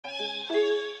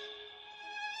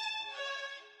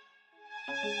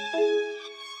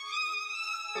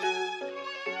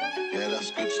Yeah,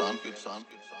 that's good, son. Good, son.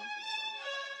 Good, son.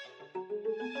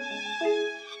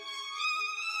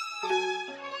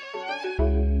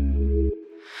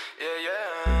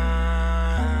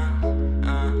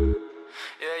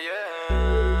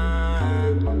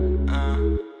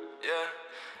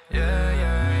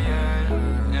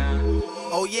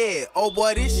 Oh yeah, oh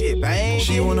boy, this shit, bang.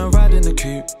 She wanna ride in the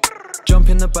coupe, jump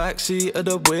in the backseat of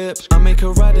the whip. I make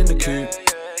her ride in the coupe.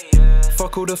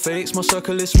 Fuck all the fakes, my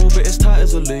circle is small but it's tight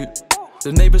as a loop.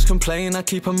 The neighbours complain, I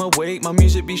keep them awake, my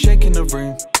music be shaking the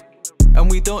room. And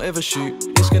we don't ever shoot,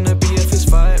 it's gonna be a fist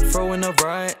fight, throwing a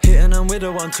right, hitting them with a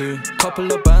 1-2.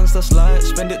 Couple of bands that's light,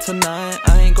 spend it tonight,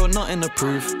 I ain't got nothing to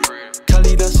prove.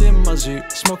 Cali that's in my zoo,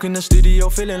 smoking the studio,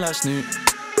 feeling like Snoop.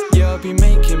 Yeah, I be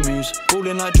making moves,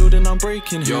 balling like Jordan, I'm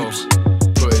breaking hoops.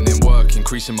 Putting in work,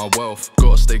 increasing my wealth.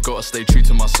 Gotta stay true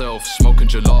to myself. Smoking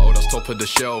gelato, that's top of the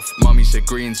shelf. Mummy said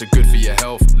greens are good for your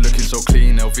health. Looking so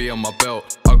clean, LV on my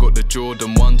belt. I got the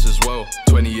Jordan 1s as well.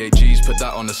 28 G's, put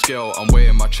that on the scale. I'm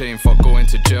weighing my chain, fuck going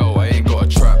to jail. I ain't got a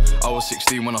trap. I was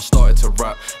 16 when I started to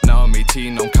rap. Now I'm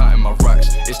 18, I'm counting my racks.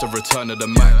 It's the return of the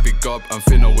Mac. Big Gub and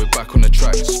Finno, we're back on the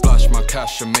track. Splash my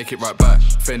cash and make it right back.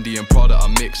 Fendi and Prada, I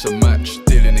mix and match.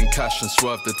 Dealing in cash and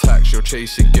swerve the tax. You're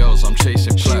chasing girls, I'm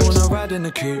chasing plaques. She wanna ride in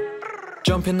the coupe,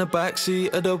 jump in the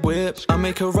backseat of the whip. I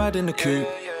make her ride in the coupe.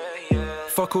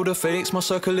 Fuck all the fakes, my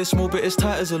circle is small but it's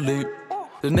tight as a loop.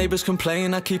 The neighbours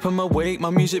complain, I keep them awake, my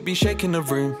music be shaking the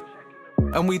room.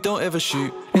 And we don't ever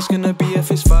shoot, it's gonna be a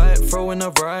fist fight, throwing a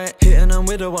right, hitting them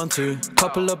with a 1-2.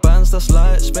 Couple of bands that's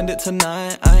light, spend it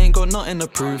tonight, I ain't got nothing to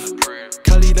prove.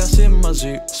 Cali that's in my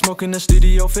zoo, smoking the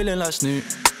studio, feeling like Snoop.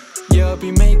 Yeah, I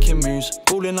be making moves,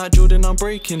 balling like Jordan, I'm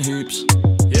breaking hoops.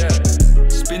 Yeah,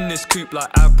 spin this coupe like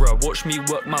Abra. Watch me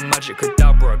work my magic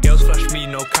cadabra. Girls flash me,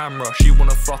 no camera. She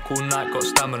wanna fuck all night, got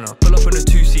stamina. Pull up in a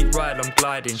 2-seat ride, I'm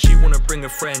gliding. She wanna bring a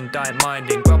friend, I ain't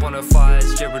minding. Grab on her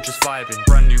thighs, yeah, we're just vibing.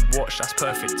 Brand new watch, that's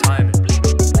perfect timing.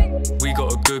 We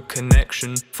got a good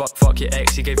connection. Fuck your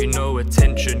ex, he gave you no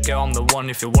attention. Girl, I'm the one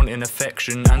if you're wanting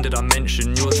affection. And did I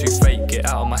mention, you're too fake, get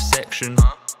out of my section.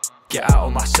 Get out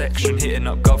of my section, hitting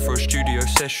up Gub for a studio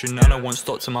session. And I won't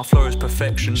stop till my flow is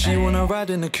perfection. She wanna ride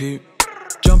in the coupe,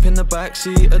 jump in the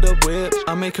backseat of the whip.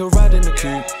 I make her ride in the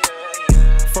coupe.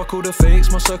 Fuck all the fakes,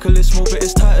 my circle is small but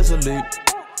it's tight as a loop.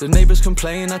 The neighbours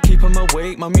complain, I keep them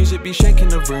awake, my music be shaking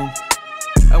the room.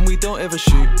 And we don't ever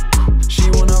shoot. She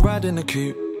wanna ride in the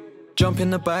coupe, jump in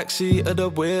the backseat of the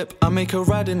whip. I make her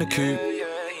ride in the coupe.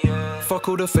 Fuck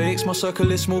all the fakes, my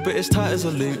circle is small but it's tight as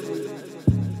a loop.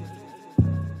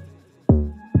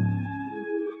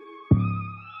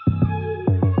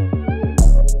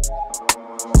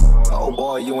 Oh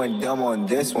boy, you ain't dumb on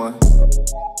this one.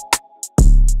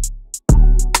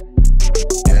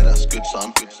 Yeah, that's good,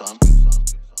 son. Good, son. Good, son.